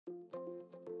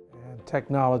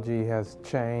Technology has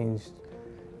changed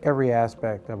every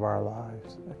aspect of our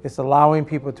lives. It's allowing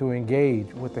people to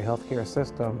engage with the healthcare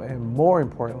system and, more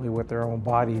importantly, with their own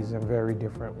bodies in a very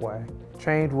different way.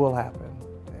 Change will happen.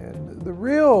 And the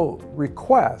real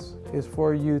request is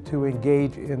for you to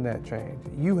engage in that change.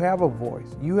 You have a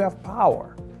voice, you have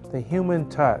power. The human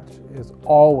touch is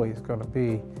always going to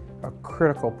be a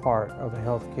critical part of the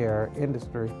healthcare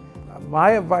industry.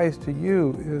 My advice to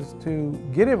you is to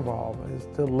get involved, is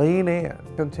to lean in,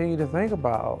 continue to think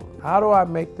about, how do I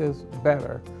make this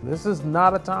better? This is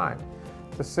not a time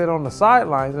to sit on the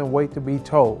sidelines and wait to be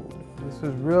told. This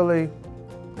is really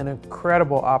an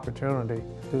incredible opportunity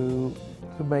to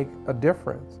make a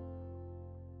difference.